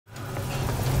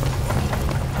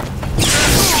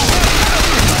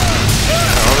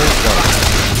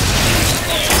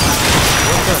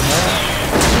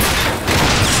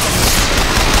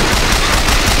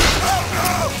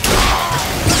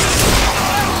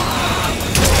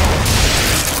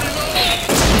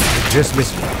Just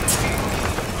missed me.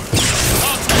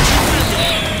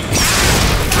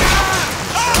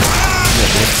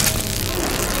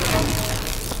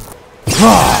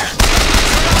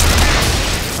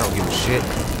 I don't give a shit.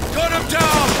 Cut him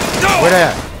down! No! Where they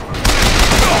at?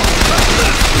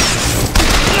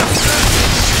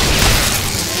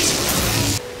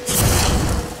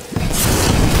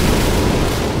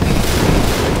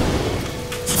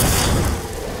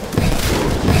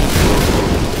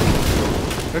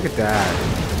 Look at that.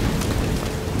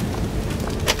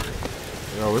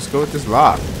 Yo, let's go with this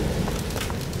lock.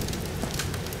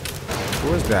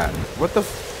 Who is that? What the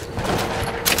f—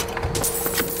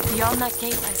 Beyond that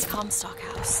gate lies Comstock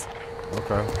House.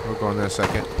 Okay, we'll go in there a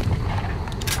second.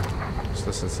 Let's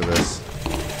listen to this.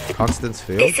 Constance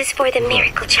Field? This is for the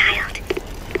miracle child.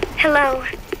 Hello.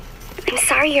 I'm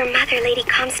sorry your mother, Lady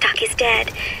Comstock, is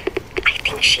dead. I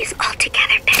think she is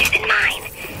altogether better than mine.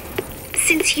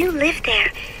 Since you live there,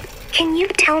 can you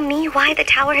tell me why the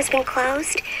tower has been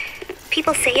closed?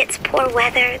 People say it's poor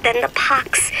weather, then the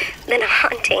pox, then a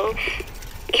haunting.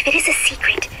 If it is a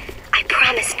secret, I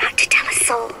promise not to tell a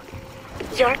soul.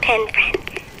 Your pen friend,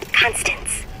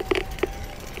 Constance.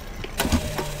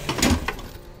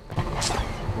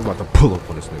 I'm about to pull up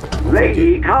on this nigga.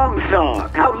 Lady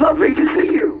Comstock, how lovely to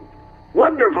see you.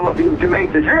 Wonderful of you to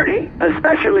make the journey,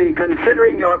 especially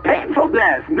considering your painful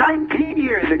death 19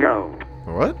 years ago.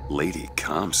 What? Lady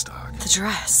Comstock. The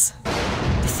dress.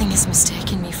 The thing has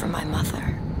mistaken me for my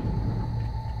mother.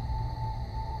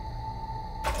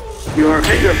 Your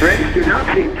fingerprints do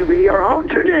not seem to be your own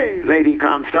today, Lady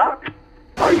Comstock.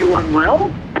 Are you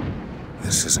unwell?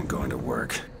 This isn't going to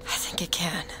work. I think it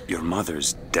can. Your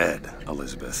mother's dead,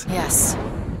 Elizabeth. Yes.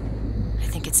 I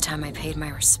think it's time I paid my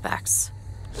respects.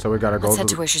 So we gotta go. Let's head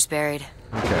to where she's buried.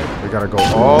 Okay, we gotta go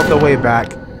all the way back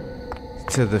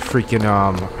to the freaking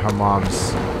her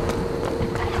mom's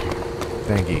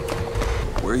thingy.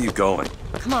 Where are you going?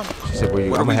 Come on. She said, "Where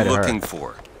you?" What I'm are we ahead of her. looking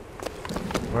for?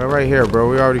 We're right here, bro.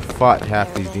 We already fought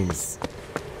half these demons.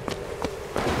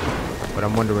 But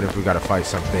I'm wondering if we gotta fight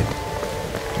something.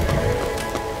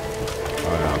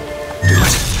 Oh Do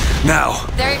it. Now!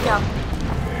 There you go.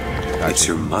 no. It's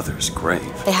your mother's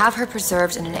grave. They have her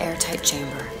preserved in an airtight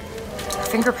chamber. Her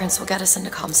fingerprints will get us into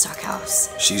Comstock House.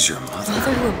 She's your A mother.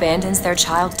 mother who abandons their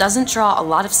child doesn't draw a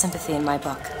lot of sympathy in my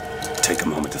book. Take a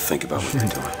moment to think about what you're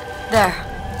doing. There.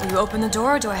 Will you open the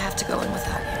door, or do I have to go in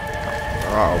without you?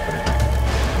 I'll open it.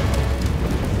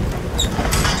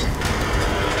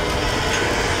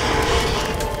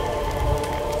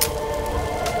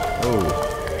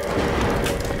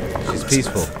 Oh. She's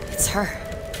peaceful. It's her.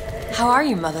 How are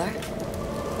you, Mother?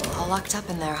 All locked up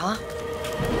in there, huh?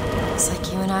 Looks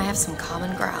like you and I have some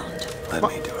common ground. Let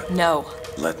me do it. No.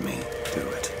 Let me do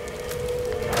it.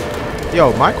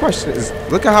 Yo, my question is,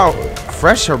 look at how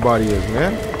fresh her body is,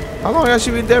 man. How long has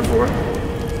she been dead for? I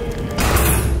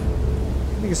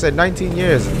think it said 19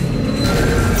 years.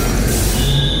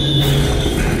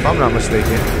 If I'm not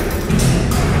mistaken.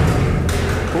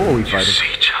 Who are we You fighting?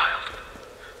 see, child,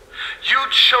 you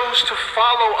chose to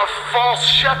follow a false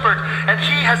shepherd, and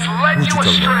he has led you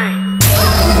astray.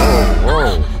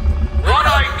 Whoa. What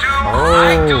I do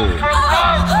for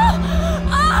love.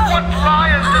 What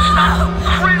lion does not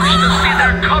cringe to see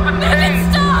their cub in pain,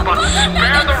 but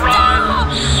spare the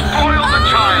rod, spoil the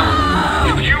child.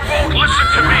 If you won't listen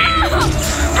to me,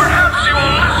 perhaps you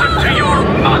will listen to your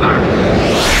mother.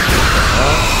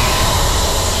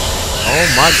 Oh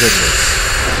my goodness.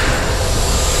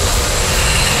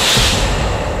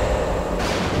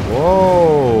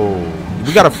 Whoa.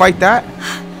 We gotta fight that?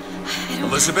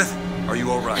 Elizabeth, are you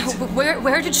alright?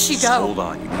 Where did she Just go? hold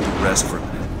on, you need to rest for a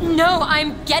minute. No,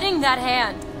 I'm getting that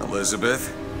hand. Elizabeth,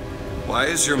 why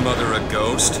is your mother a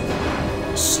ghost?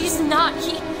 She's not.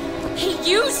 He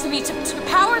used me to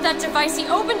power that device. He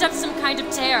opened up some kind of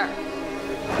tear.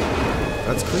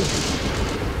 That's creepy.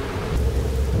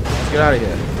 Let's get out of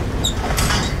here.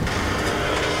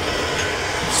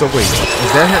 So wait,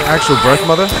 is that her actual birth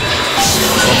mother? Or am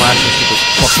I actually stupid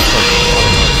fucking person?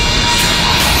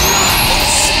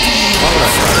 Why would I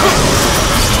try that?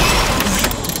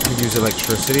 You can use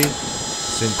electricity.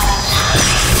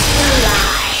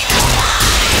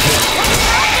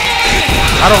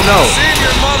 I don't know. Seeing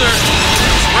your mother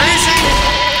crazy?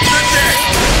 You're dead.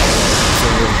 So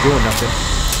we're doing nothing.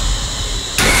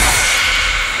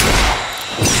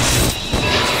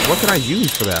 What can I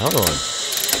use for that? Hold on.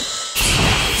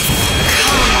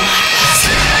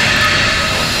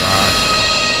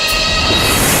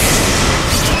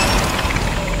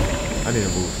 I need to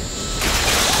move.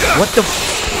 What the?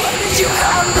 Why did you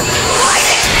come? Why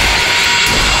did you?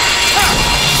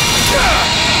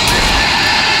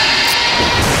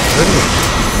 Let me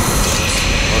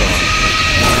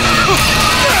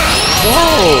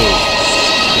Whoa!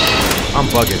 I'm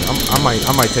bugging. I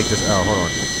might take this L. Hold on.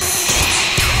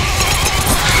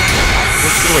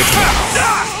 Let's get away from me.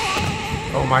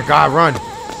 Oh my God! Run! I'm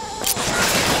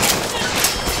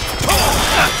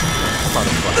about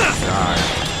to fucking die.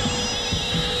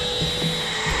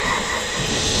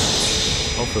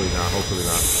 Hopefully not. Hopefully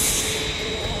not.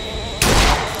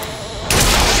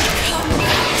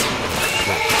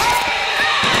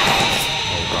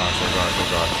 Oh gosh! Oh gosh! Oh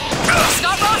gosh!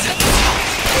 Stop rushing!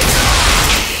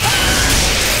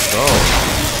 Go.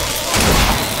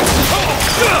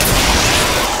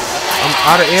 I'm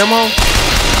out of ammo?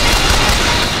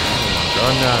 Oh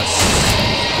my goodness.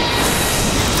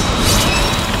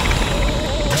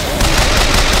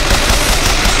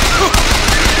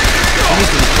 He needs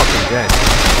to be fucking dead.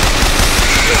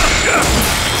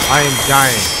 I am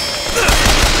dying.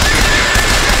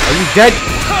 Are you dead?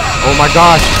 Oh my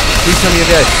gosh. Please tell me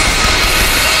you're dead.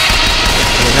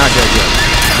 You're not dead yet.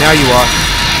 Now you are.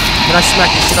 Can I smack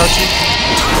the shit out you?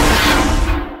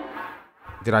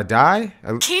 Did I die?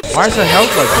 Why is her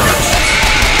health like that?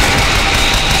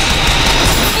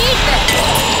 Eat this!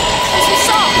 This is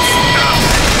salt!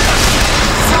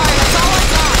 Sorry, that's all I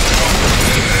got.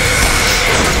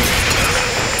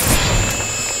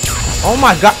 Oh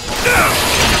my God!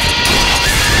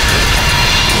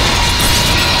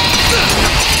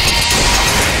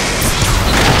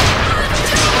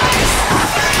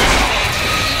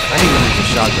 I need to use a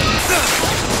shotgun.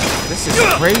 This is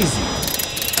crazy.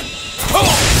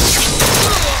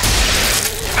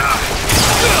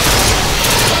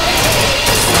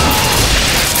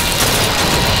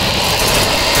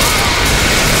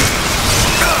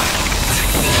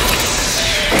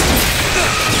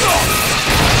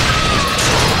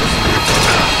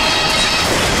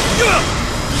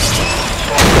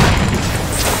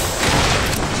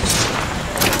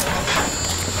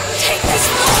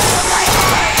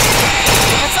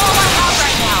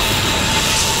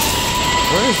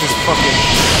 Where is this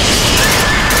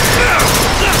fucking...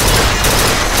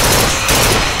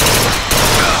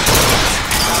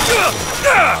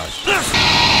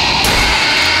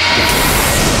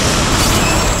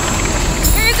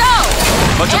 Here you go!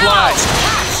 Much obliged.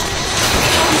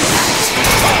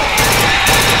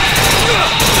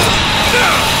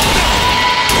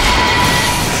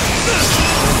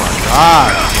 Oh my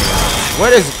God.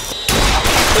 What is...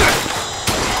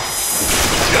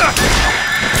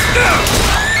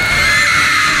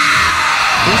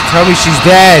 Please tell me she's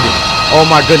dead. Oh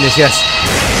my goodness, yes.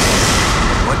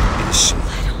 What is she? I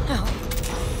don't know.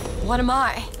 What am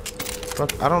I?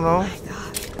 Fuck, I don't know. Oh my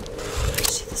God.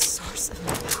 Is she the source of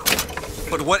my power?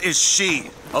 But what is she?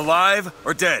 Alive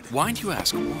or dead? Why do you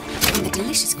ask what? The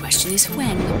delicious question is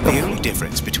when. The only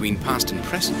difference between past and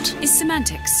present Is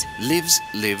semantics. lives,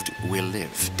 lived, will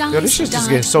live. Dies, Yo, this shit's just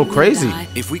died, getting so will crazy. die.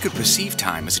 If we could perceive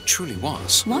time as it truly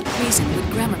was, What reason would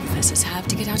grammar professors have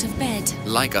to get out of bed?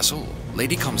 like us all,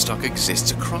 Lady Comstock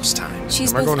exists across time.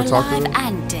 She's Am I both going to talk to alive them?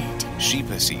 and dead. She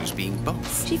perceives being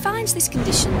both. She finds this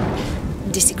condition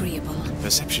disagreeable.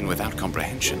 Perception without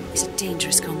comprehension. Is a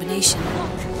dangerous combination.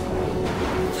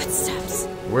 Footsteps.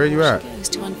 Where are you at? She goes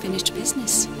to unfinished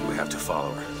business. We have to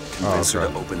follow her. Convince her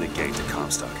okay. to open the gate to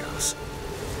Comstock House.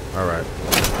 Alright.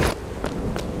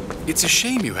 It's a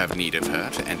shame you have need of her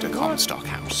to enter Comstock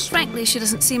House. Frankly, she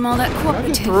doesn't seem all that Can I get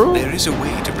cooperative. through? There is a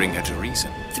way to bring her to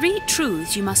reason. 3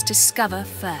 truths you must discover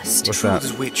first. What's that?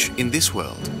 Truths which, in this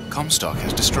world, Comstock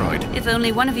has destroyed. If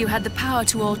only one of you had the power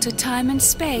to alter time and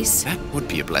space. That would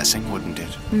be a blessing, wouldn't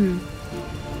it?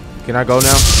 Can I go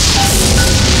now?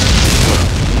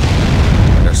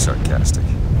 They're sarcastic.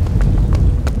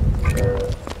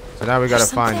 So now we gotta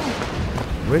There's find...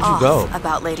 something Where'd you off go?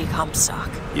 about Lady Comstock.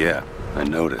 Yeah, I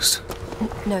noticed.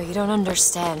 No, you don't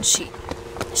understand. She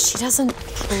doesn't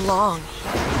belong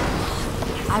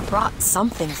here. I brought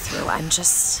something through. I'm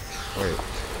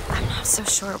not so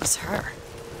sure it was her.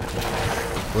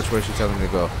 Which way is she telling me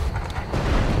to go?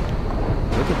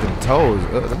 Look at them toes.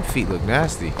 Ugh, them feet look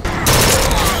nasty.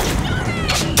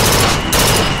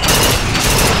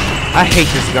 I hate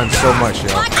this gun so much, yo.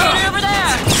 Over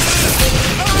there!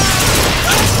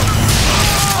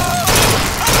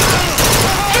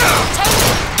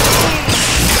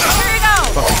 Here you go!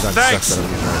 Fucking gun Thanks. sucks out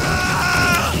of me right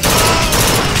now.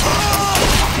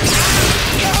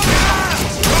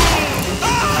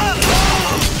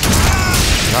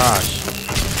 Gosh.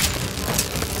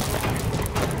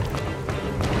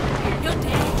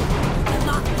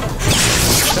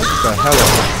 Shut the hell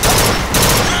up.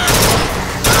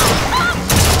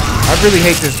 I really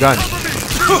hate this gun.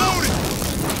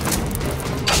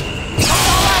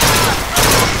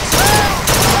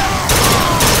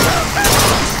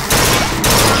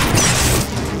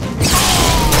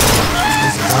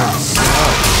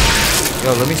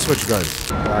 switch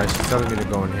guns. Alright, she's telling me to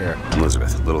go in here.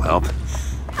 Elizabeth, a little help?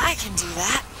 I can do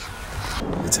that.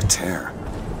 It's a tear.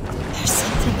 There's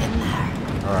something in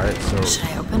there. Alright, so Should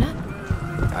I open it?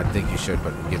 I think you should,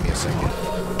 but give me a second.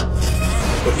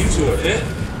 But you two are dead.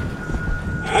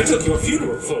 I took your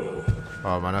funeral photo.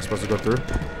 Oh, am I not supposed to go through?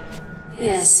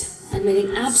 Yes, and made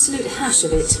an absolute hash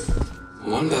of it.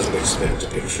 One doesn't expect a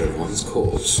picture of one's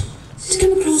corpse To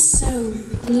come across so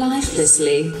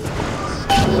lifelessly.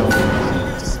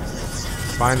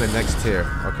 Find the next tier.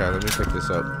 Okay, let me pick this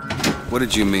up. What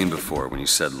did you mean before when you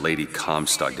said Lady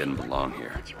Comstock didn't belong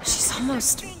here? She's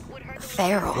almost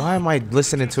feral. Why am I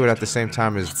listening to it at the same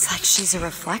time as... It's like she's a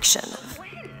reflection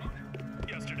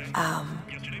of...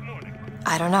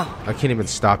 I don't know. I can't even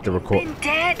stop the record. Been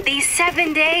dead these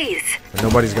 7 days. And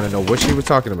nobody's gonna know what she was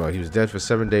talking about. He was dead for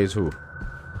 7 days. Who?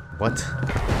 What?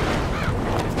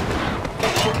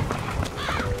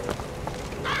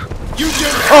 You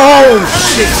just... Oh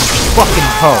shit! Fucking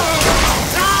hoe.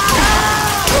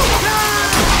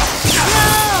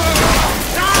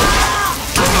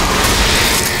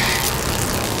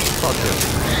 Fuck this.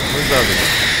 Where's the other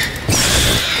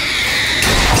one?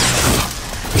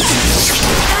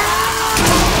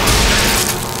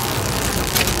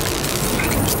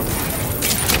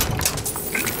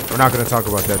 We're not gonna talk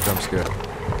about that jump scare.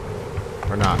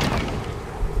 We're not.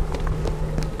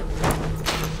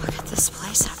 What did this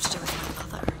place have to do with my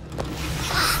mother?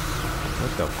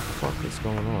 What the fuck is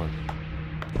going on?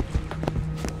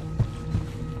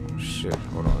 Shit,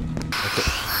 hold on. Okay.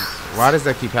 Why does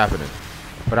that keep happening?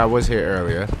 But I was here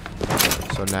earlier.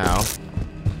 So now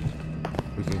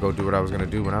we can go do what I was gonna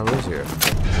do when I was here.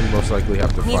 We most likely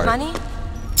have to Need fight. money?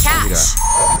 Cash!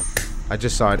 I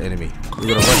just saw an enemy. We're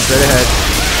gonna run straight ahead.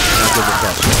 And I'll give the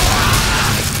cash.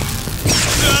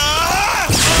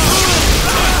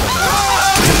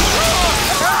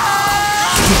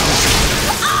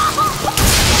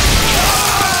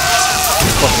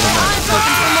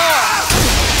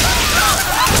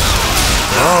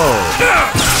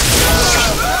 Oh.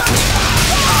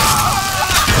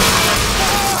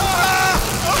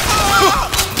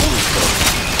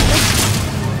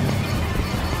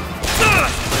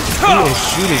 Who is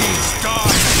shooting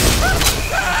me?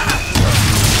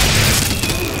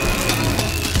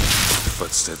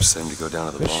 Footsteps seem to go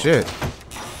down to the Good vault. shit.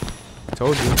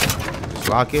 Told you. Just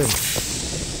lock in.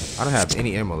 I don't have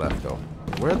any ammo left though.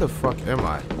 Where the fuck am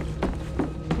I?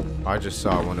 I just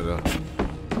saw one of the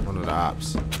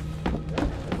ops.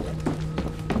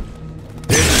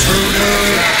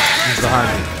 He's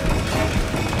behind me.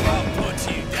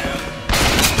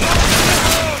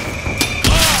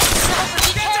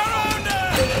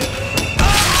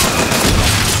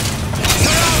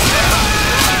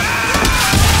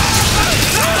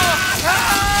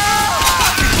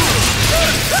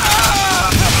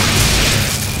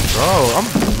 Bro,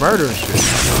 I'm murdering shit.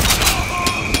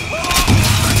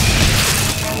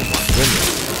 Oh my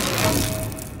goodness.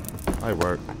 I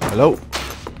work. Hello?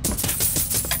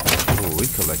 Oh, we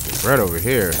collecting bread over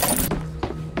here.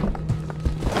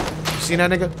 You seen that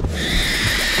nigga?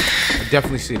 I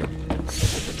definitely seen him.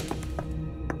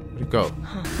 Where'd he go?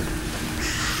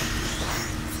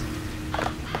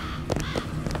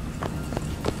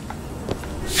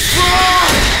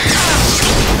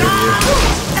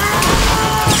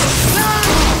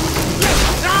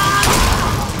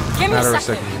 Matter of a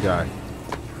second, you die.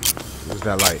 It was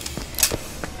that light.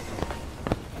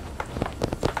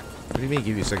 What do you mean,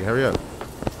 give you a second? Hurry up.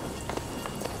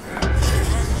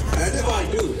 And if I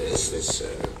do this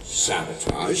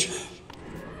sabotage,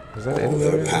 Is that all any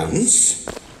their other? patents,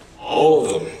 all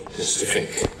of them, Mr.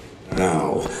 Fink.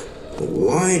 Now,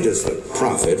 why does the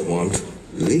Prophet want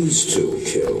these two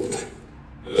killed?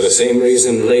 For the same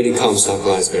reason Lady Comstock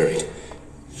lies buried.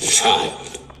 Child.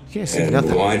 You can't see And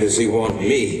nothing. why does he want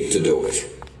me to do it?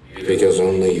 Because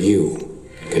only you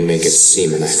can make it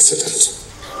seem an accident.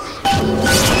 I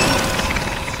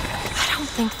don't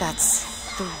think that's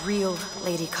the real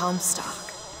Lady Comstock.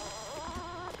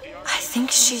 I think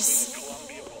she's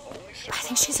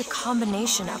a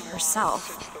combination of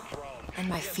herself and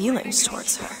my feelings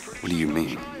towards her. What do you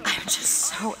mean? I'm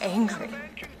just so angry.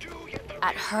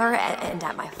 At her and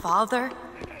at my father.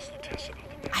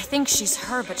 I think she's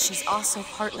her, but she's also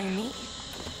partly me.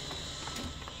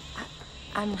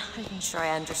 I'm not even sure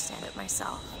I understand it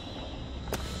myself.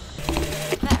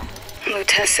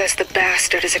 Lutez says the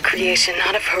bastard is a creation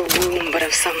not of her womb, but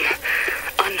of some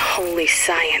unholy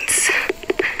science.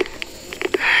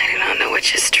 I do not know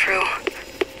which is true.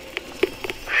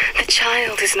 The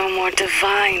child is no more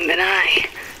divine than I.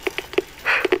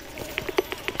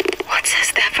 What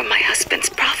says that from my husband's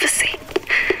prophecy?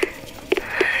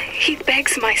 He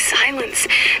begs my silence,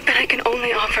 but I can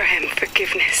only offer him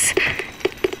forgiveness.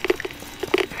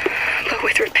 But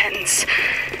with repentance,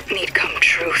 need come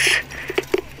truth.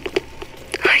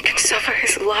 I can suffer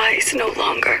his lies no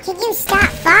longer. Can you stop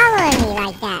following me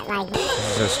like that?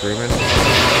 Is that screaming?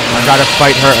 I gotta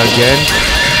fight her again?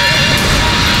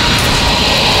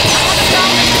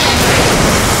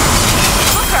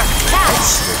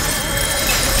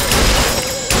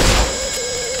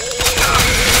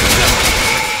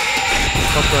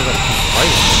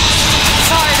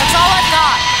 Sorry, that's all I've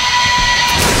got.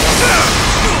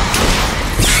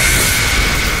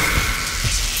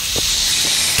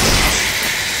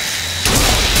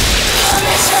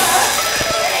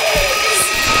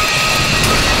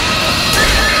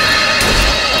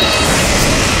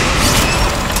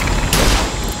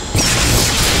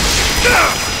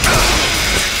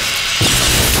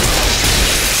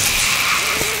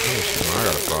 I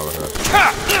gotta follow her.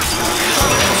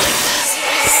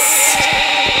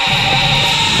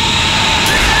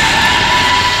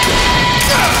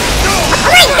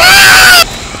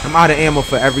 I'm out of ammo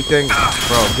for everything.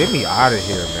 Bro, get me out of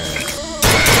here, man.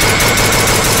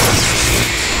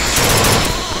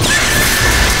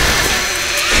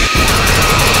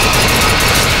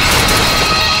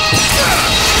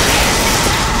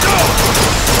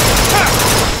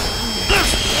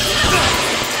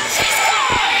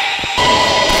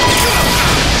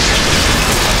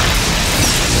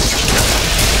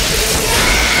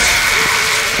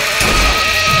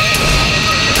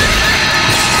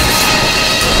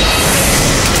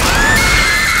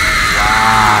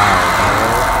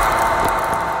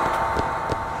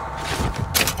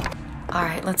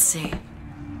 Let's see.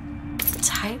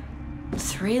 Type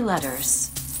 3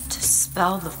 letters to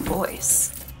spell the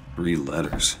voice. 3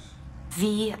 letters.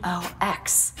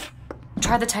 VOX.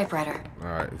 Try the typewriter.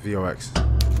 Alright, VOX.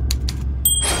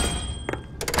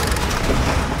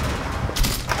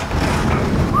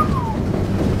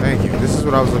 Thank you. This is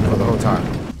what I was looking for the whole time.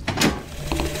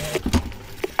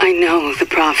 I know the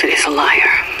prophet is a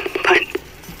liar, but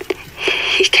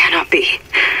he cannot be.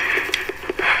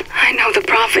 I know the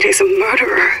prophet is a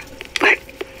murderer, but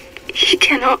he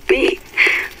cannot be.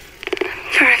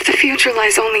 For if the future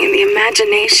lies only in the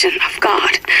imagination of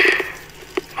God,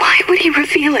 why would he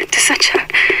reveal it to such a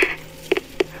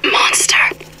monster?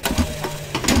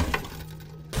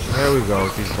 There we go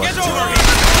with these buttons.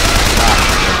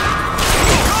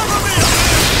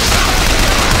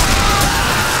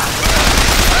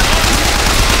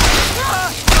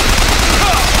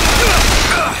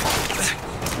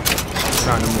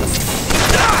 Trying to move.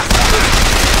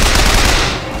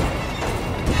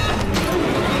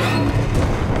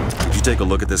 Did you take a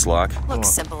look at this lock? Looks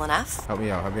simple enough. Help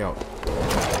me out, help me out.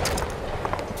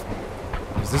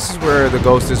 This is where the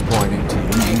ghost is pointing to.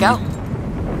 There you go.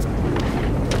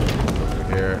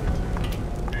 Over here.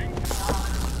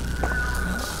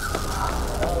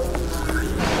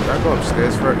 Should I go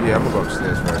upstairs first? Yeah, I'm gonna go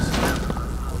upstairs first.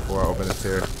 Before I open this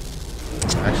here.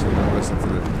 Actually, I'm gonna listen to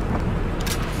this.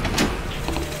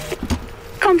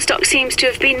 Comstock seems to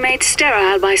have been made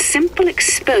sterile by simple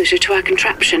exposure to our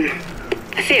contraption.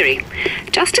 A theory.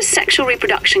 Just as sexual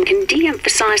reproduction can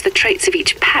de-emphasize the traits of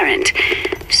each parent,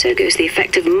 so goes the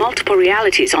effect of multiple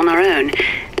realities on our own.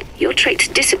 Your traits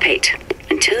dissipate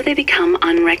until they become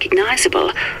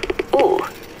unrecognizable or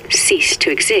cease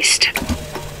to exist.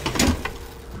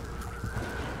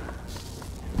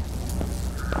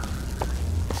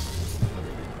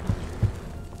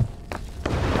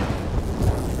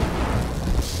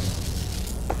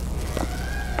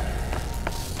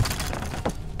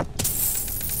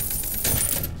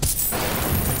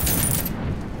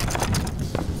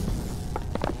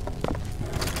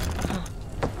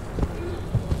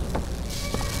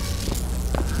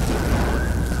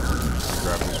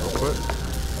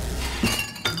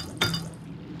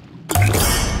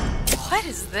 What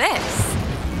is this?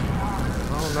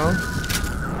 I don't know.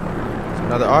 It's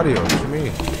another audio. What do you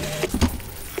mean?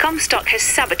 Comstock has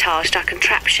sabotaged our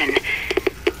contraption.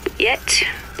 Yet,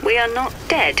 we are not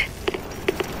dead.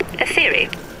 A theory.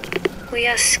 We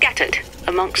are scattered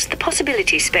amongst the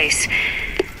possibility space.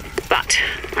 But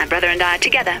my brother and I are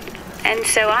together, and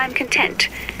so I'm content.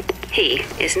 He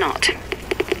is not.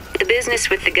 The business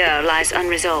with the girl lies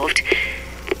unresolved.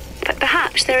 But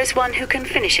perhaps there is one who can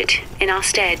finish it in our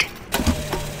stead.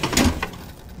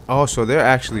 Oh, so they're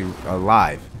actually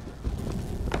alive.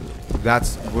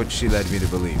 That's what she led me to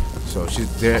believe. So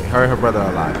her and her brother are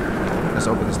alive. Let's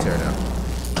open this tear now.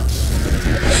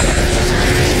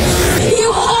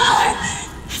 You are!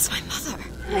 That's my mother.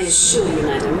 I assure you,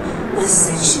 madam, my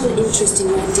sexual interest in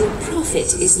your dear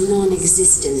prophet is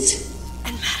non-existent.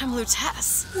 And Madame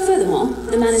Lutece. Furthermore,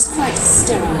 the man is quite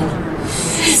sterile.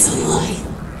 It's a lie.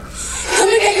 Come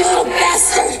again, you little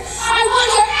bastard! I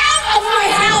want her out of my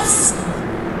house!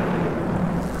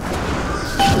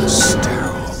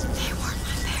 Sterile. They weren't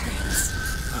my parents.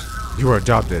 You were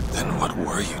adopted. Then what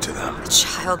were you to them? The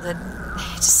child that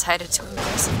they decided to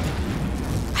imprison.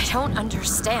 I don't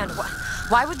understand.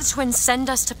 Why would the twins send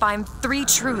us to find 3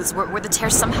 truths? Were the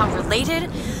tears somehow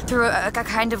related? Through a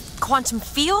kind of quantum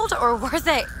field? Or were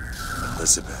they...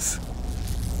 Elizabeth,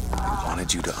 I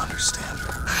wanted you to understand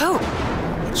her. Who?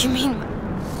 You mean...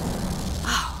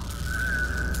 Oh.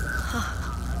 Huh.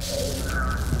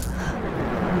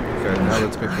 Okay, now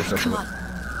let's pick this up. Come on.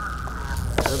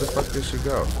 Where the fuck did she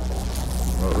go?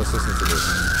 Well, let's listen to this.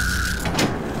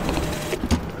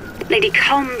 Lady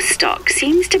Comstock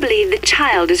seems to believe the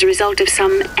child is a result of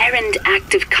some errant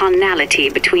act of carnality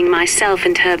between myself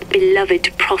and her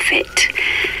beloved prophet.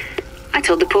 I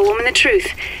told the poor woman the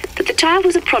truth, that the child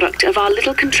was a product of our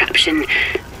little contraption,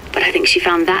 but I think she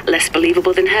found that less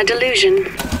believable than her delusion.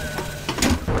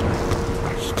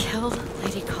 He killed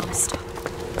Lady Comstock.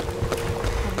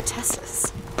 And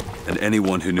Tess's. And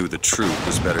anyone who knew the truth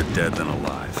was better dead than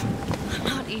alive. I'm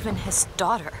not even his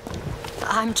daughter.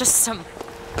 I'm just some...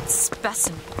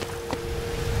 specimen.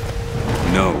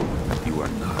 No, you are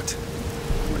not.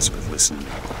 Elizabeth, listen.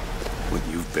 What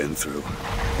you've been through,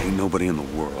 ain't nobody in the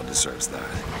world deserves that.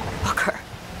 Booker.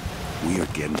 We are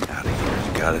getting out of here,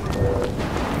 you got it?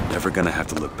 You're never gonna have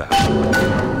to look back.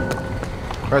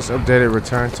 Press updated,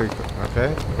 return to...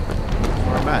 Okay.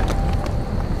 Where am I?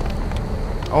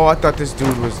 Oh, I thought this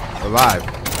dude was alive.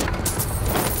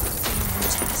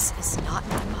 Tess is not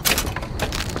my mother.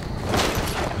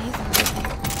 Neither of you.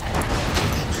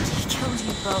 He killed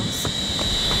you both.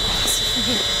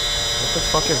 What the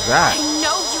fuck is that? I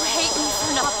know you hate me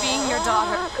for not being your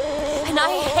daughter. And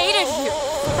I hated you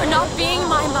for not being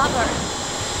my mother.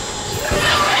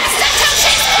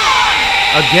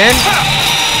 Again? Oh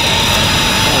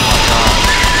my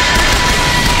god.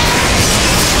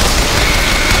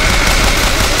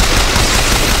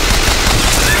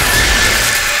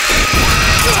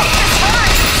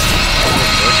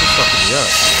 This is fucking me up.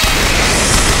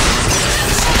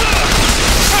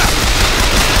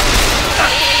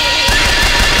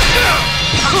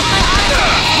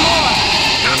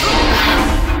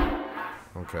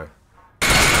 Okay.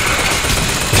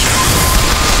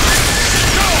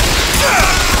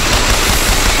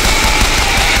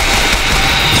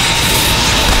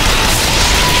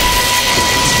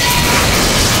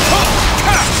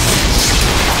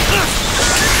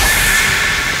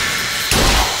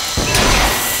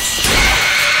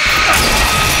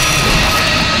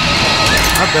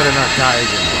 I better not die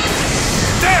again.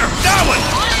 There! That one!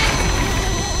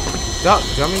 Duck,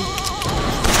 dummy.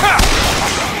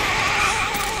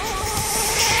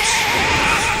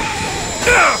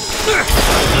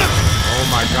 Oh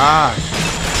my gosh.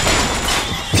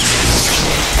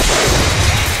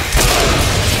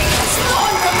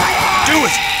 Do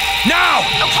it! Now!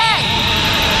 Okay!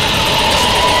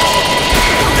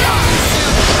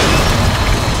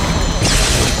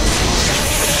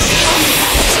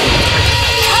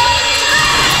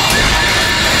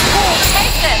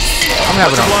 Take this! I'm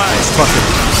having a fucking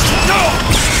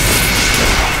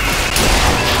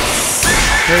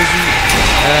crazy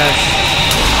ass.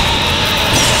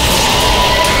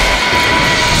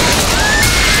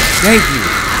 Thank you.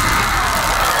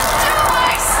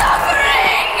 My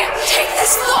suffering! Take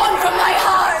this thorn from my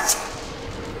heart!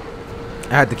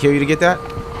 I had to kill you to get that?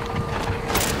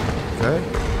 Okay.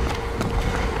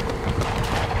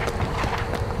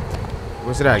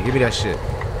 What's it at? Give me that shit.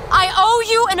 I owe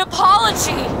you an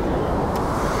apology!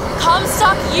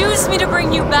 Comstock used me to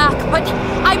bring you back, but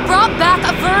I brought back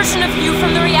a version of you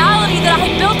from the reality that I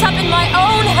had built up in my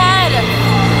own head.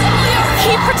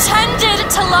 He pretended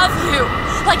to love you,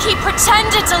 like he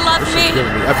pretended to love me. Giving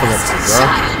me epilepsy, bro.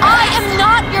 I am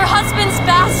not your husband's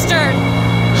bastard.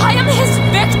 I am his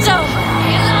victim.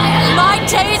 My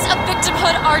days of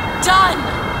victimhood are done.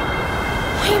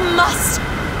 We must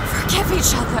forgive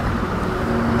each other.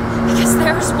 Because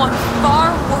there's one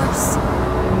far worse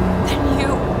than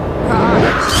you, Rob.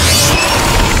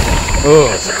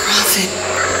 Ugh. The prophet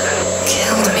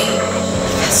killed me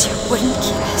because you wouldn't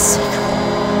keep his secret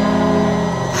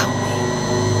about me.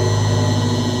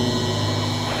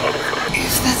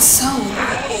 If that's so,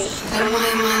 then why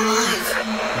am I alive?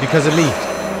 Because of me.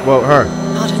 Well, her.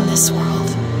 Not in this world.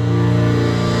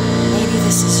 Maybe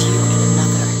this is you in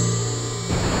another.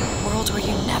 A world where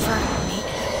you never meet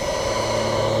him.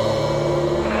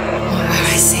 Or where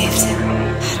I saved him.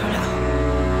 I don't know.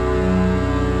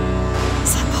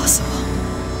 Is that possible?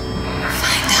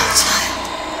 Find out, child.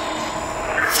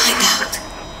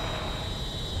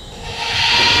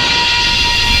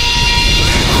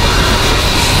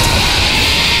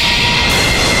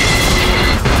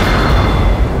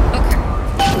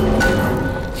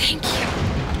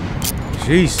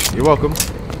 Jeez, you're welcome.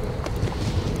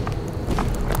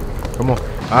 Come on.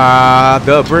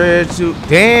 The bridge to...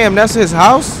 Damn, that's his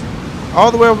house?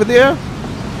 All the way over there?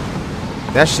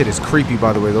 That shit is creepy,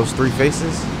 by the way. Those three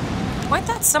faces. Point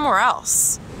that somewhere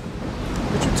else.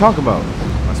 What you talking about?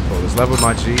 I suppose. Let's level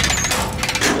my G.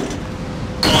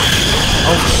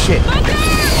 Oh, shit.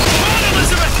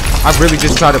 I really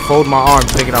just tried to fold my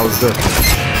arms thinking I was good.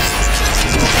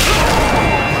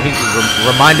 He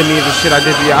reminded me of the shit I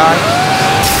did to your eye.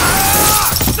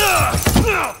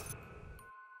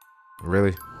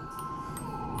 Really?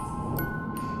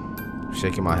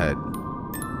 Shaking my head.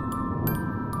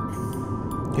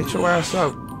 Get your ass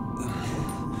up.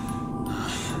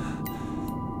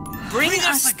 Bring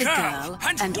us the girl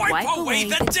and wipe away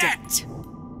the debt.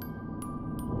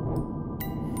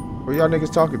 Who y'all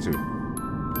niggas talking to?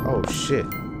 Oh shit.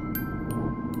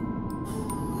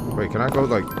 Wait, can I go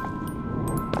like...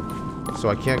 So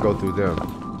I can't go through them.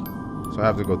 So I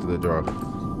have to go through the door.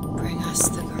 Bring us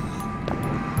the girl.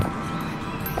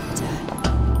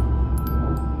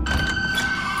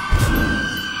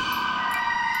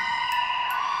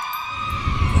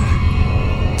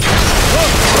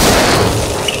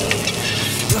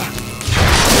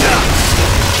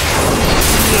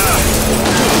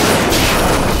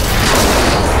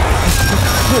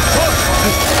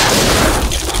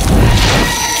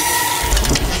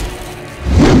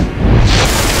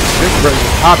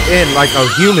 Hop in like a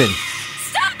human.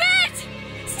 Stop it!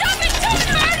 Stop it! Don't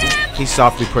hurt him! He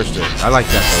softly pushed her. I like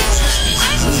that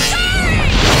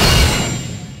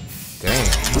though. Dang.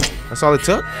 That's all it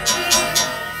took?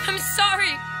 I'm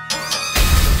sorry.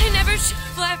 I never should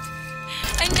have left.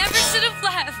 I never should have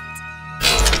left.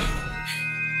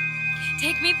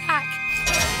 Take me back.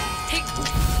 Take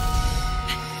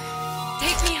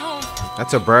me home.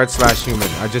 That's a bird / human.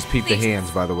 I just peeped the hands,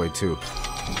 by the way, too.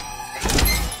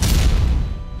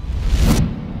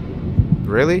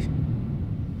 Really?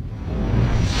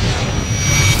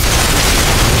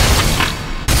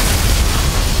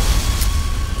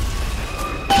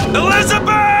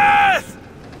 Elizabeth!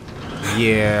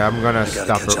 Yeah, I'm gonna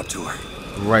stop her, up to her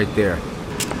right there.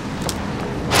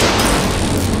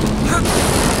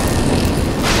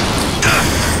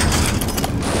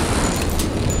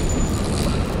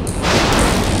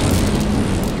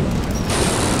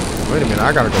 Wait a minute,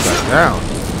 I gotta go back down.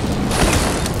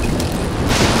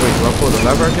 Wait, do I pull the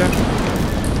lever again?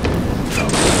 No,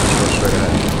 go straight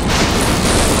ahead.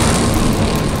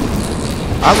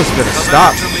 I was gonna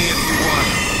stop. To me if you want.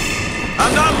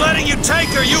 I'm not letting you take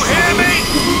her, you hear me?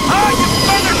 Oh, you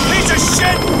mother piece of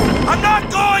shit! I'm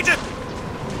not going to...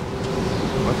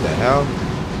 What the hell?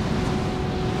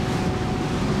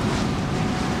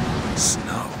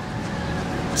 Snow.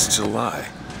 It's July.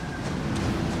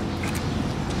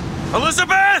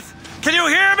 Elizabeth! Can you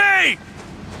hear me?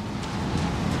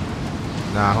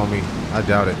 Nah, homie. I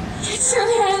doubt it. Get your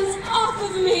hands off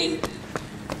of me!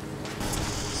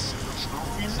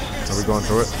 Are we going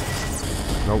through it?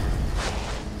 Nope.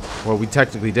 Well, we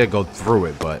technically did go through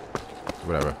it, but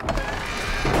whatever.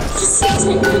 Just take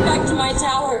me back to my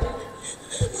tower.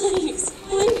 Please,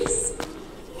 please.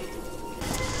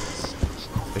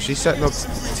 Is she setting up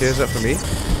tears up for me?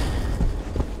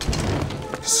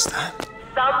 Is that?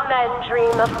 Some men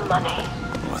dream of money.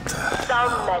 What the?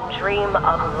 Some men dream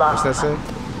of love. What's that say?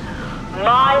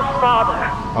 My father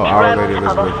Oh, Our Lady dreamt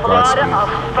of a Elizabeth, flood Godspeed. of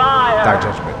fire. Die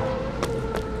Judgment.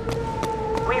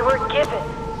 We were given,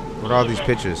 What are all these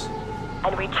pictures?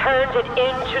 and we turned it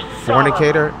into sorrow.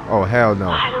 Fornicator? Oh, hell no.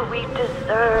 Why do we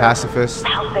deserve Pacifist?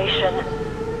 salvation?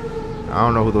 I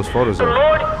don't know who those photos The are.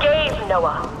 Lord gave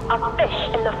Noah a fish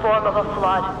in the form of a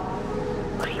flood,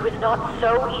 but he was not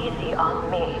so easy on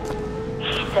me.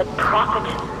 He said, "Prophet,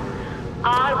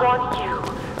 I want you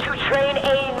to train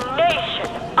a nation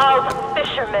of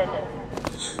fishermen."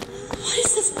 What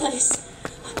is this place?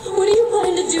 What are you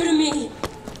planning to do to me?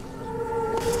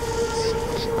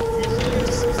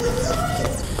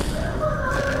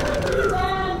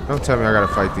 Don't tell me I gotta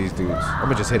fight these dudes. I'm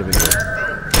gonna just hit him in here.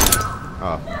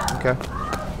 Oh, okay.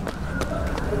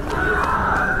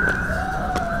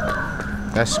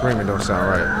 That screaming don't sound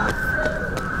right.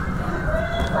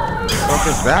 What the fuck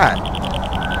is that?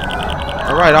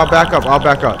 Alright, I'll back up. I'm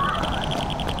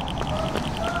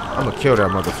gonna kill that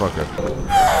motherfucker.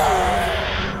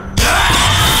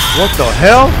 What the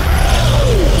hell?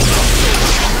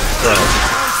 Bro.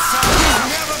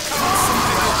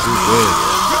 Too good.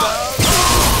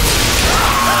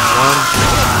 1,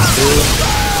 2.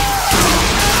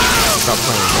 Stop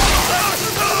playing.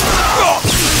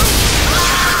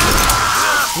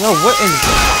 Yo, what in...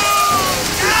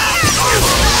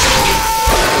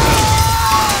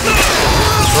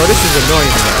 Bro, this is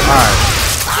annoying. Alright.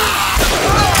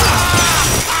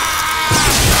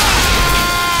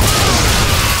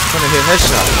 hit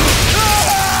headshot.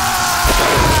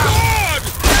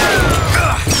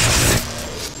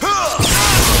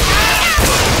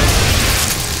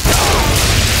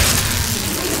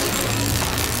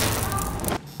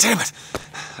 Damn it!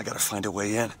 I gotta find a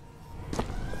way in.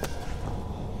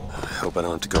 I hope I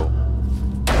don't have to go.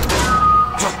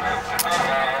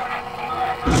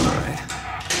 Alright.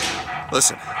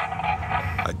 Listen.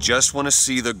 I just want to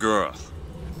see the girl.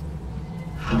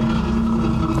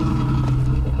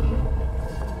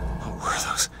 What were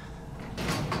those?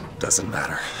 Doesn't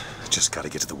matter. Just gotta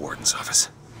get to the warden's office.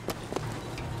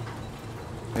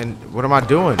 And what am I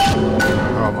doing?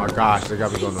 Oh my gosh, they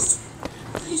got me going to...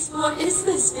 Please, what is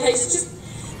this place? Just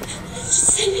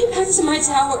send me back to my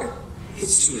tower.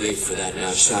 It's too late for that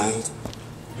now, child.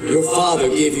 Your father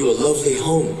gave you a lovely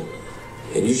home,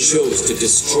 and you chose to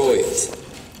destroy it.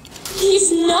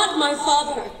 He's not my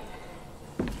father.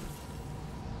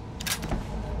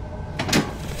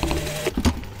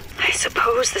 I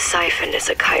suppose the siphon is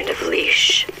a kind of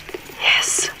leash.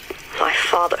 Yes, my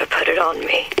father put it on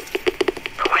me.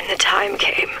 But when the time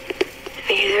came,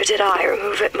 neither did I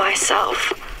remove it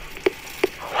myself.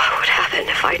 What would happen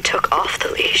if I took off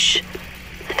the leash,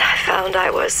 and I found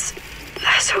I was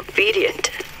as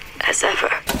obedient as ever?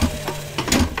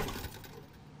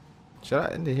 Should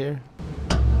I end it here?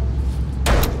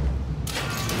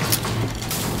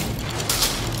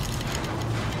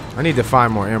 I need to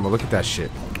find more ammo. Look at that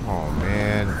shit. Oh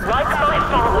man. Like my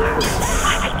father,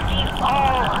 I achieved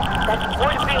all that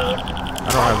would be. I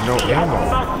don't have no ammo.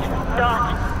 Must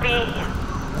not be.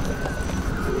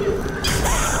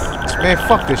 Man,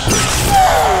 fuck this shit.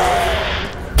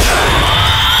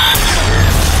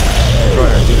 Go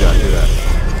ahead, do that, do that.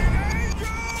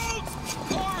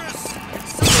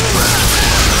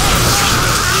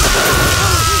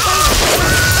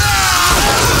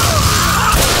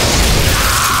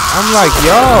 I'm like,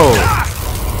 yo!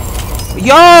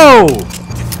 You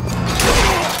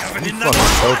fucking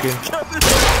joking?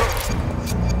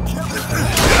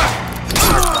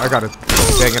 I gotta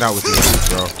bang it out with you,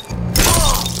 bro.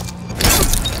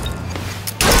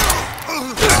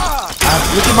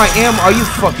 Look at my ammo. Are you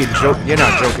fucking joking? You're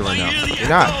not joking right now. You're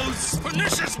not.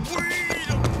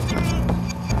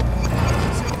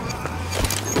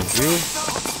 Dude.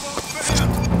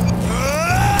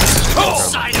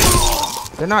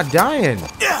 They're not dying.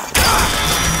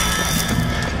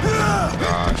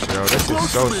 Gosh, yo, this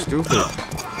is so stupid.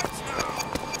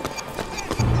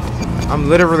 I'm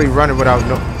literally running without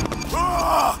no...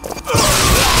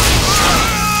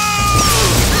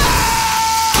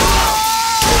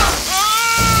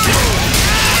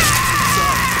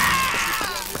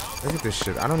 Look at this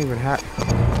shit. I don't even have...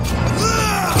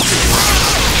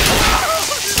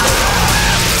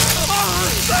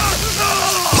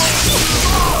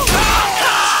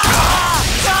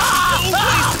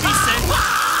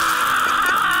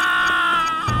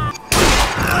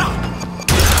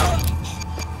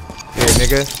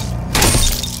 Nigga.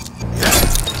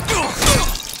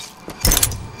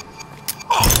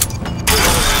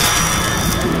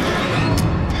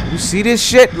 You see this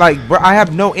shit? Like, bro, I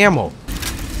have no ammo.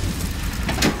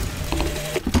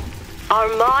 Our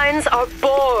minds are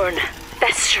born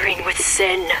festering with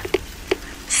sin.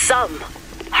 Some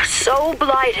are so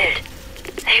blighted,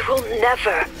 they will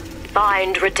never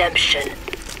find redemption.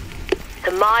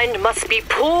 The mind must be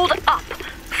pulled up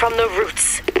from the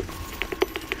roots.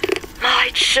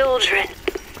 My children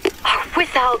are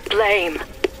without blame,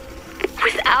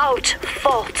 without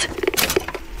fault,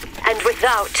 and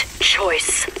without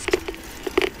choice.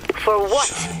 For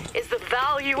what is the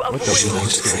value of what the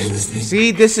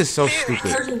See, this is so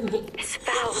stupid.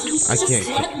 I can't.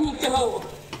 Let me go.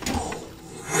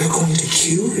 We're going to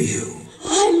cure you.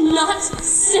 I'm not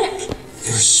sick.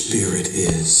 Your spirit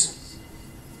is.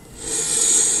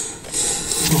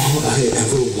 All I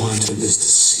ever wanted is to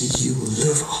see you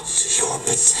live up to your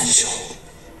potential.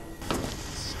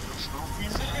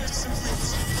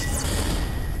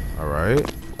 Alright.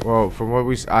 Well, from what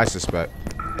I suspect,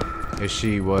 is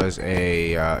she was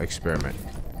a experiment.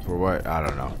 For what? I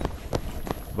don't know.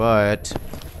 But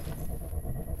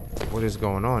what is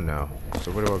going on now?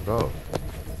 So where do I go?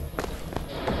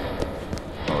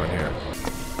 Oh, in here.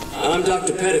 I'm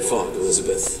Dr. Pettifog,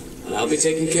 Elizabeth, and I'll be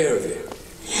taking care of you.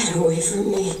 Get away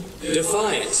from me.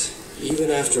 Defiant, even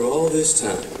after all this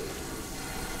time.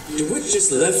 DeWitt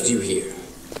just left you here.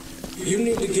 You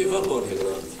need to give up on him,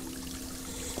 love.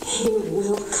 He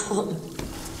will come.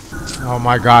 Oh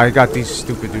my god, I got these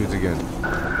stupid dudes again.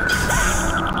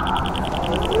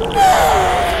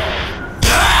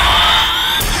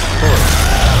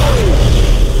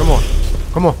 Come on.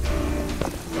 Come on.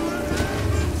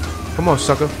 Come on,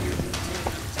 sucker.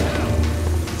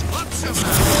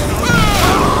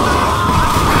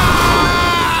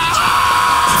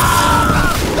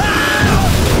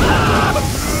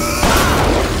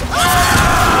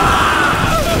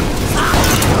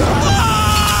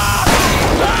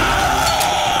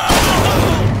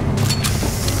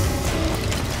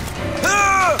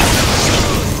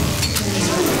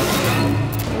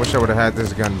 wish I would have had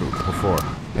this gun before.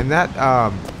 And that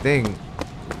thing,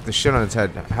 the shit on its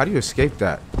head, how do you escape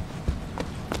that?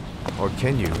 Or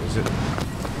can you? Is it?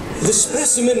 The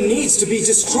specimen needs to be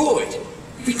destroyed.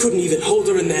 We couldn't even hold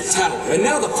her in that tower, and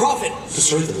now the Prophet...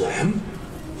 Destroy the lamb?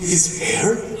 His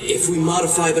hair? If we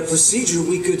modify the procedure,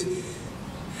 we could...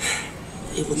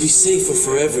 It would be safer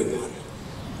for everyone.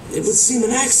 It would seem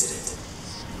an accident.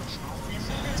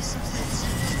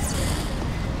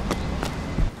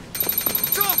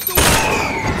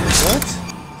 What?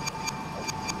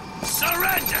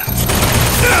 Surrender!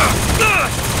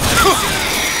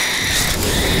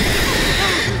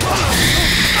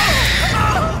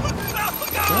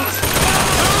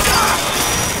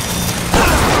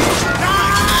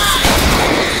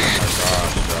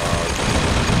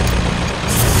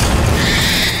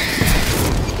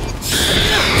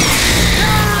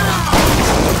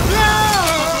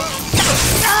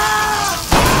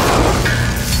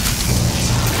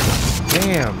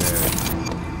 Damn, man.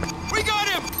 We got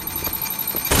him!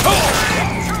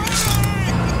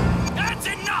 That's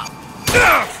enough!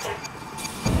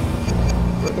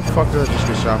 Where the fuck did I just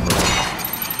get shot from?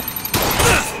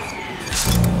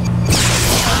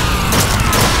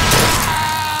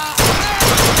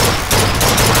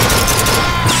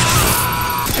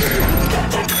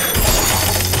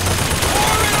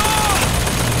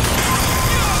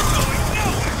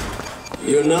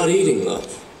 You're not eating, love.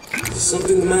 Is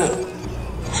something the matter?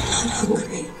 I'm not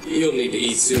hungry. You'll need to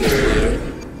eat sooner or later.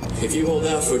 If you hold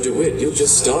out for DeWitt, you'll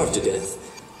just starve to death.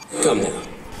 Come now.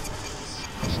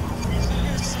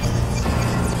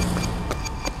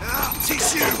 I'll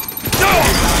teach you!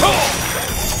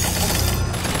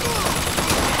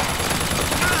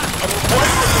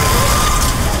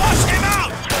 Flush him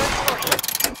out!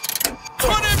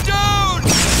 Put him down!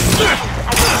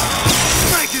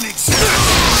 Make an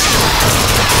example!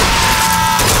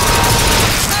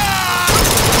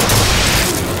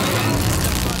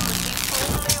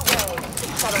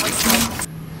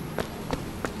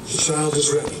 The child is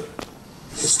ready.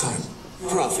 It's time.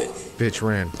 Prophet, Bitch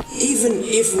ran. even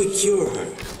if we cure her,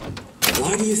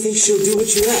 why do you think she'll do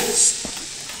what you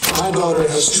ask? My daughter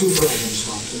has two problems,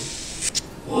 Doctor.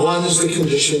 One is the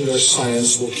condition your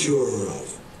science will cure her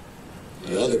of.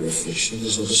 The other affliction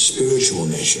is of a spiritual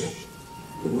nature.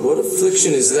 What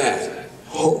affliction is that?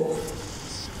 Hope.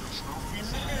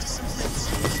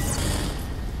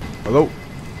 Hello?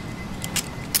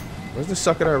 Where's the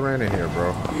sucker that ran in here,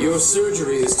 bro? Your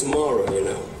surgery is tomorrow, you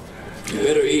know. You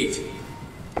better eat.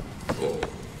 Oh,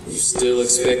 you still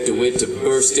expect DeWitt to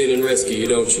burst in and rescue you,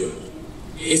 don't you?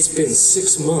 It's been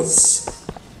 6 months.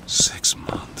 6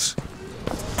 months.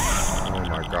 Oh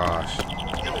my gosh.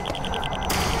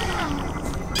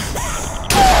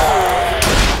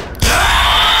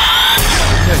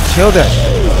 Yeah, kill that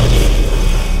shit.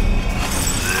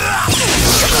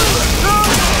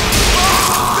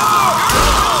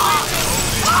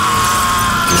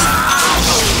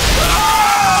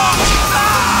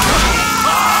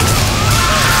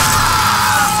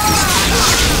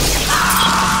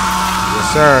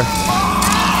 Yes, sir.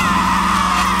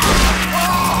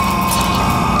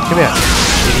 Come here,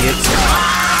 idiots.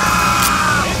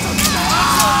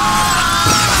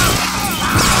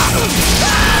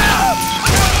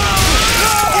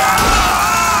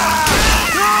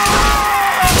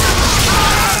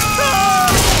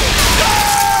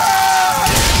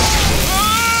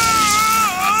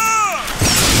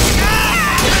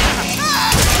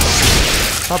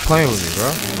 Stop playing with me,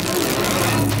 bro.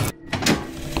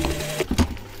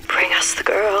 Bring us the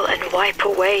girl and wipe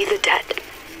away the debt.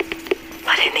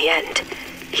 But in the end,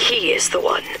 he is the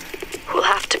one who'll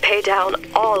have to pay down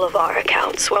all of our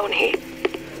accounts, won't he?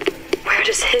 Where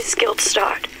does his guilt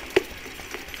start?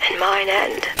 And mine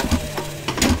end?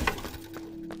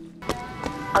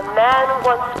 A man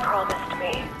once promised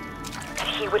me that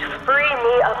he would free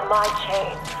me of my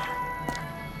chains.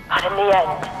 But in the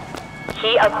end,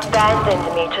 he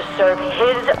abandoned me to serve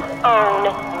his own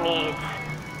needs.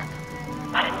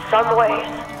 But in some ways,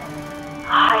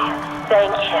 I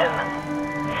thank him.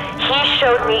 He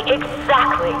showed me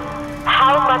exactly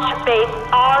how much faith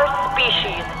our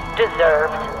species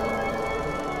deserved.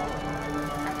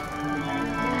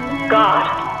 God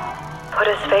put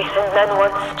his faith in men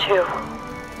once too.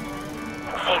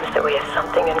 It seems that we have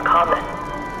something in common.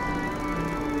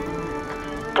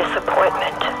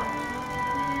 Disappointment.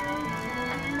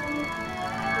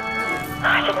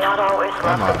 I did not always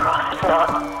love the prophet, not.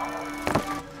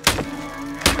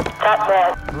 That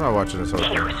man. I'm not watching this whole He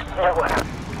thing. was nowhere.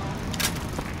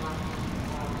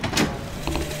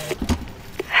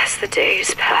 As the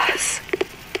days pass,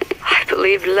 I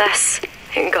believe less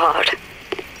in God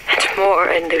and more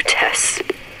in Lutece.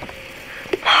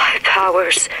 My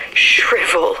powers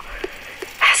shrivel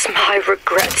as my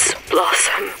regrets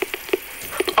blossom.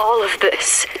 All of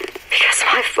this because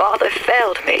my father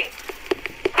failed me.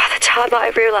 By the time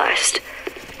I realized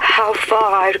how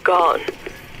far I'd gone,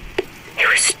 it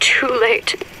was too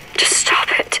late to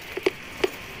stop it.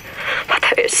 But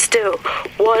there is still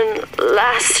one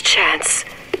last chance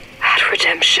at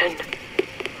redemption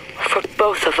for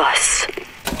both of us.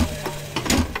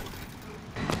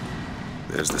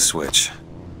 There's the switch.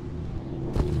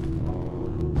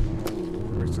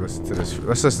 Let's listen to this.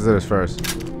 Let's listen to this first.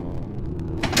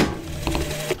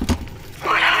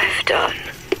 What I've done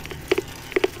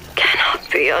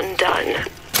cannot be undone.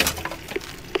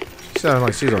 She sounds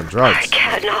like she's on drugs. I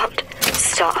cannot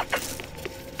stop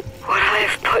what I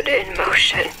have put in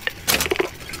motion.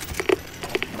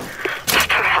 But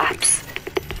perhaps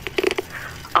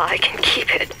I can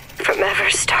keep it from ever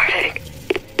starting.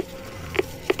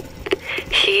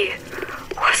 He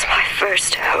was my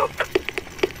first hope.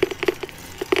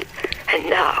 And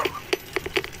now,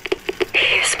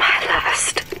 he is my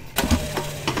last.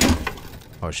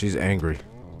 Oh, she's angry.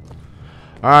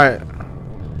 Alright.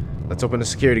 Let's open the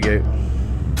security gate.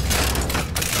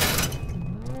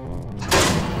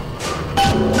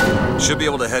 Should be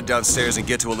able to head downstairs and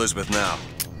get to Elizabeth now.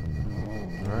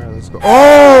 Alright, let's go.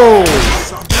 Oh!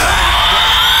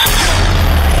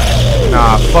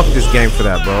 Nah, fuck this game for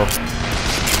that, bro.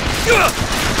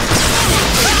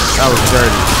 That was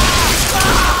dirty.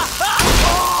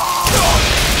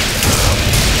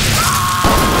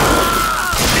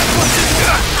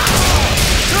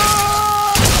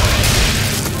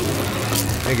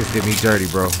 Niggas did me dirty,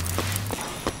 bro.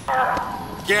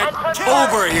 Get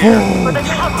over here! For the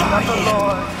coming of the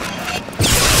Lord.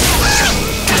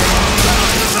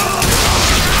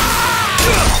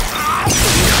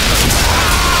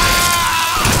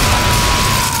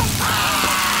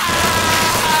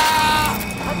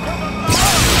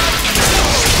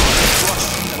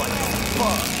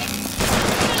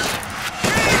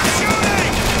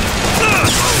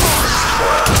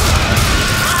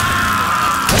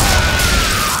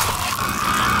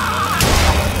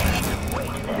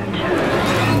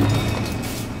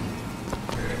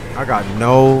 I got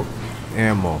no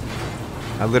ammo.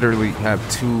 I literally have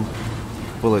 2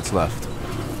 bullets left.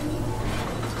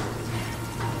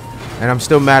 And I'm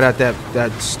still mad at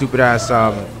that stupid ass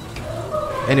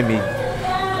enemy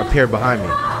appeared behind me.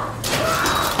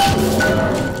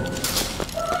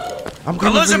 I'm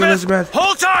coming for you, Elizabeth.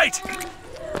 Hold tight!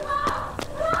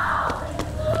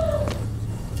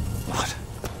 What?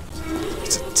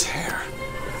 It's a tear.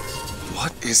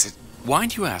 What is it? Why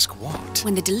do you ask what?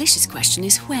 When the delicious question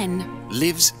is when.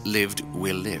 Lives, lived,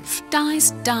 will live. Dies,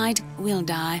 died, will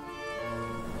die.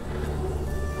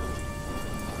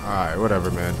 Alright,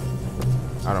 whatever, man.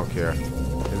 I don't care.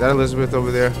 Is that Elizabeth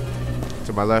over there?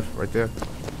 To my left, right there?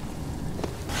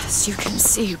 As you can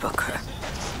see, Booker,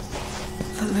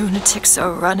 the lunatics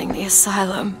are running the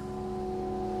asylum.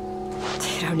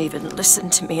 They don't even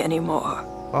listen to me anymore.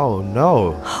 Oh,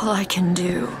 no. All I can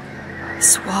do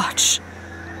is watch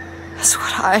as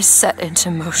what I set into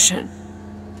motion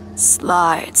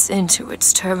slides into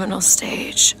its terminal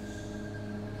stage.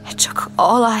 It took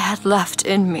all I had left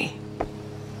in me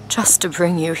just to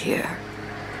bring you here.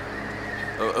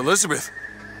 Elizabeth,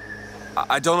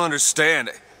 I don't understand.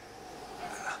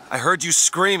 I heard you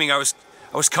screaming. I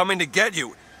was coming to get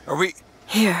you. Are we...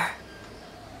 Here.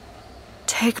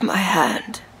 Take my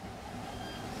hand.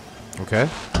 Okay.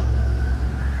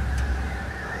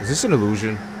 Is this an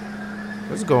illusion?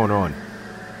 What's going on?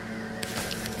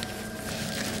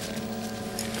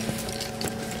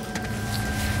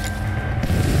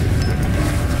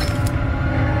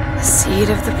 The seed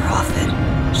of the prophet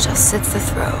shall sit the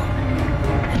throne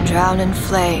and drown in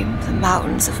flame the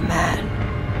mountains of man.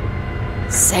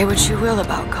 Say what you will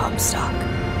about Comstock.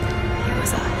 He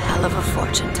was a hell of a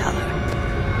fortune teller.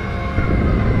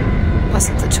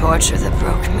 Wasn't the torture that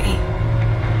broke me.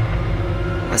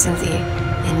 Wasn't the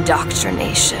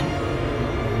indoctrination.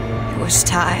 It was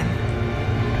time.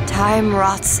 Time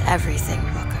rots everything,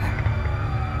 Booker.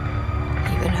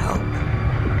 Even hope.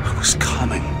 I was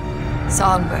coming.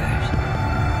 Songbird.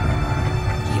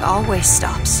 He always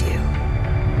stops you.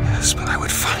 Yes, but I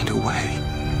would find a way.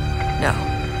 No.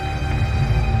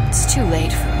 It's too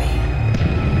late for me.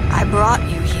 I brought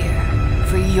you here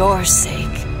for your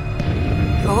sake.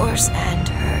 Yours and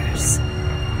hers.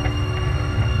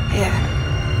 Here.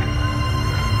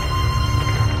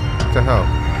 What the hell?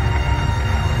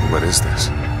 What is this?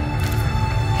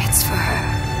 It's for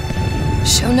her.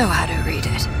 She'll know how to read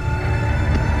it.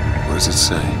 What does it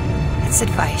say? It's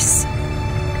advice.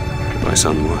 Advice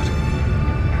on what?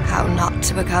 how not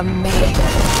to become me.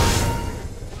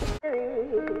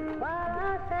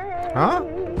 Huh?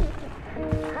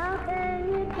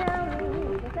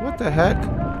 What the heck?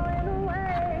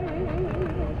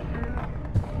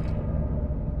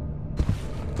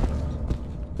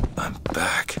 I'm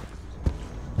back.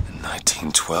 In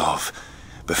 1912.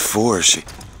 Before she...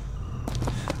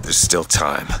 There's still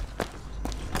time.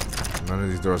 None of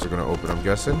these doors are gonna open, I'm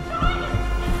guessing.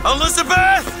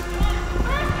 Elizabeth!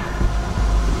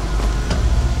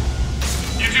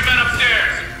 You two men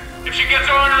upstairs. If she gets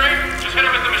ornery, just hit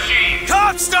her with the machine.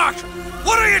 Comstock!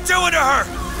 What are you doing to her?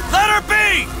 Let her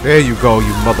be! There you go,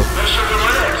 you mother... Mr.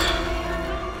 Velez,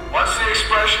 what's the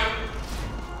expression?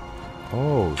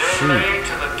 Oh, Day shoot. late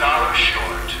to the dollar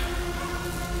short.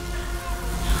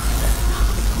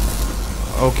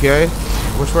 Okay.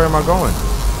 Which way am I going?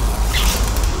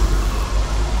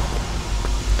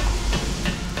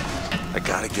 I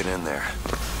gotta get in there.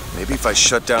 Maybe if I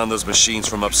shut down those machines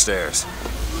from upstairs.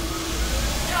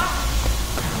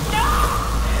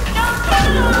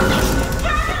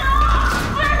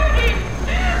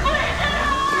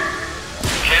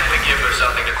 Can't we give her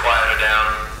something to quiet her down?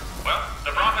 Well,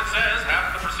 the prophet says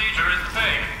half the procedure is the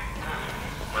pain.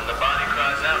 When the body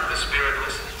cries out, the spirit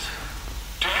listens.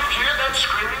 Do you hear that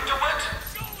screaming, DeWitt?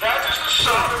 That is the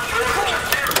sound of your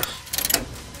interference.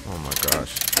 Oh my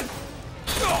gosh.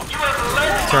 You have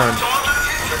led my daughter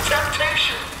into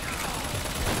temptation.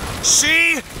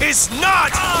 She is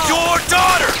not your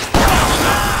daughter!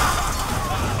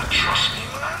 Trust me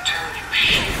when I tell you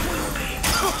she will be.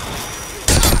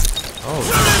 Oh,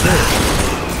 shit.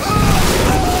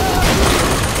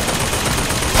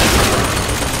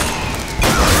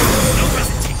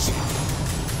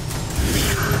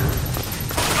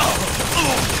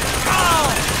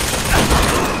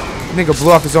 Nigga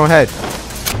blew off his own head.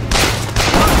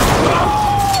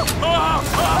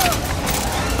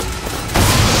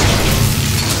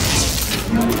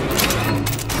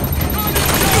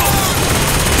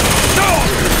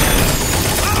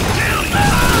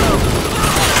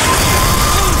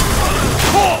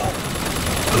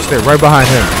 Stay right behind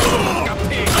him.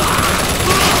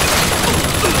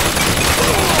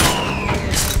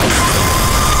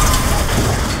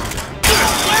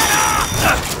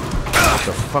 What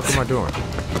the fuck am I doing?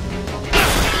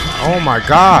 Oh my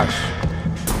gosh.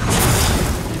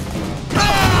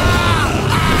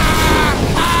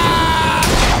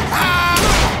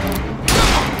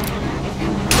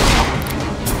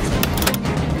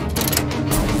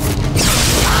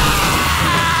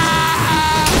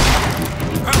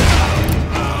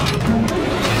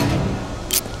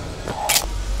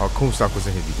 Oh, Comstock was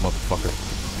in here, you motherfucker.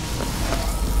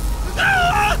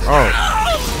 Oh.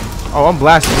 Oh, I'm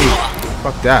blasting you.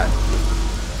 Fuck that.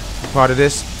 Part of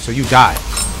this, so you die.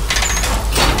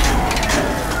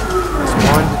 That's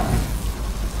one.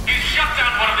 He shut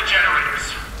down one of the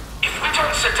generators. If we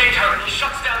don't sedate her, he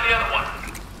shuts down the other one.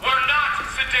 We're not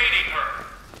sedating her.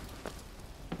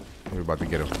 We're about to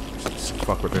get him.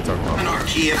 Fuck what they're talking about.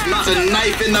 Anarchy, if not a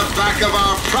knife in the back of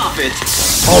our prophet.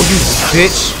 Oh, you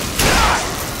bitch.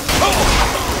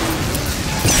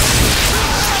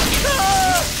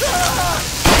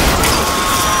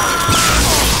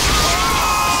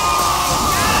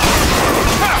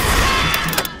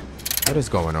 What is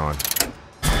going on?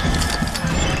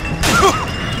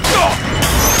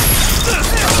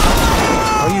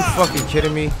 Are you fucking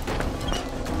kidding me?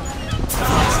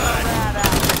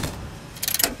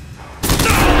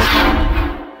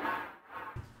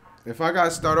 If I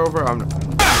gotta start over, I'm...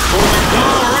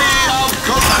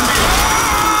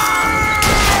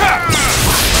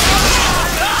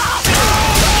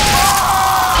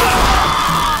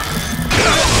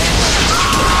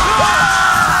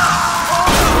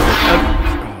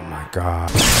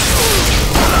 God.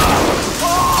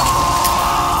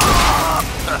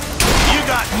 You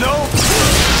got no...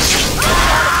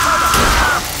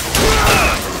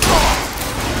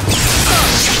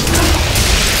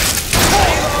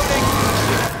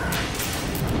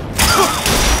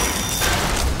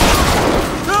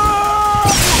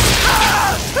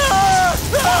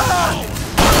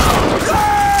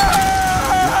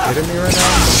 You kidding me right now?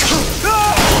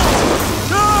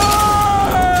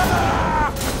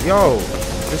 Yo,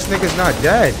 this nigga's not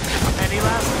dead. Any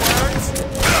last words?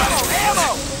 Ammo!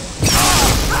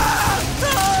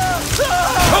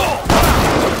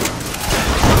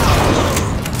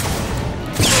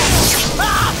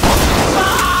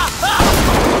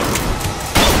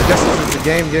 I guess this is the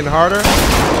game getting harder.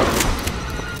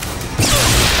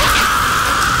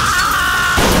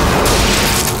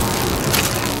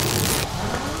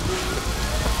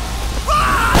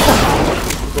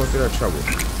 Go through that trouble.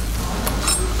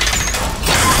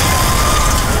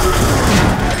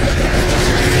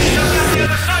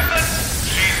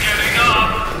 She's getting up.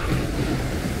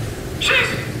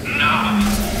 No.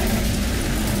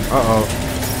 Uh-oh.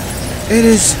 It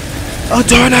is a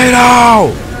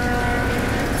tornado!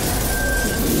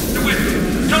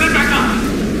 Turn it back on.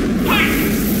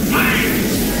 Please.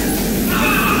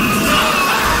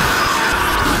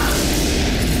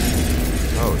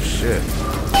 Oh, shit.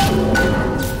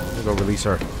 We'll go release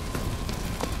her.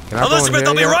 Can I Elizabeth,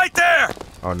 go in here I'll be yet? right there!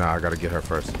 Oh, no, I gotta get her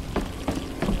first.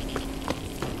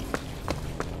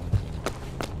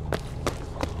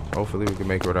 Hopefully we can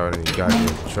make it without any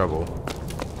goddamn trouble.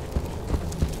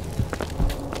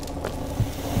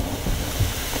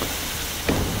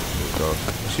 Here we go.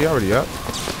 Is she already up?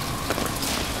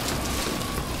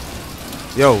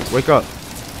 Yo, wake up.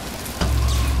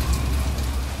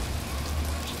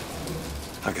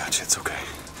 I got you, it's okay.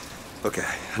 Okay,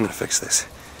 I'm gonna fix this.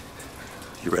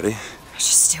 You ready?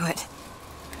 Just do it.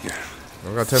 Here.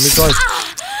 You're gonna tell me twice.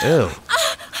 Ew.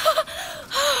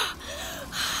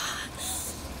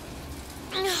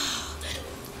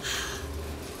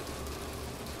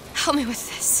 Help me with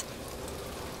this.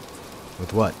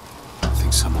 With what? I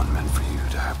think someone meant for you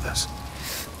to have this.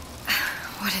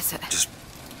 What is it? Just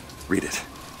read it.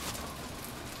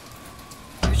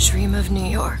 Your dream of New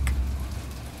York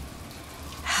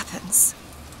happens.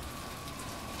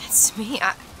 It's me.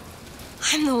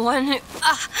 I'm the one who...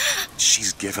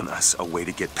 She's given us a way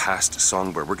to get past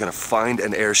Songbird. We're gonna find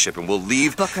an airship and we'll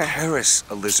leave Paris,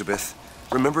 Elizabeth.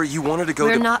 Remember, you wanted to go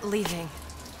We're not leaving.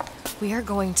 We are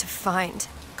going to find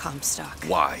Comstock.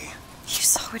 Why? You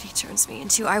saw what he turns me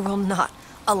into. I will not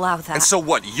allow that. And so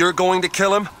what? You're going to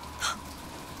kill him?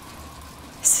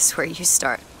 This is where you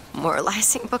start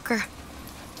moralizing, Booker.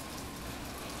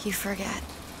 You forget.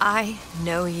 I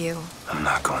know you. I'm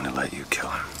not going to let you kill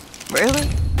him. Really?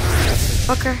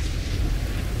 Booker?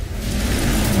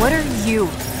 What are you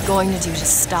going to do to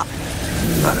stop me?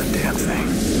 Not a damn thing.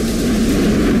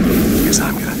 Because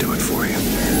I'm gonna do it for you.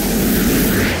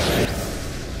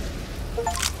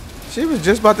 She was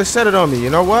just about to set it on me, you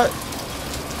know what?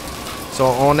 So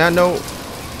on that note,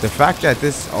 the fact that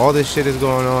all this shit is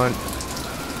going on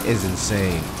is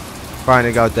insane.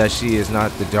 Finding out that she is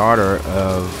not the daughter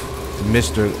of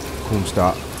Mr.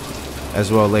 Comstock,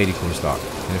 as well Lady Comstock.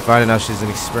 And finding out she's an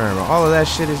experiment. All of that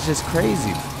shit is just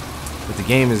crazy. But the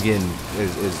game is getting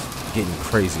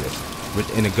crazier,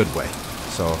 in a good way.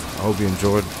 So I hope you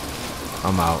enjoyed.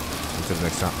 I'm out. Until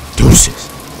next time. Deuces.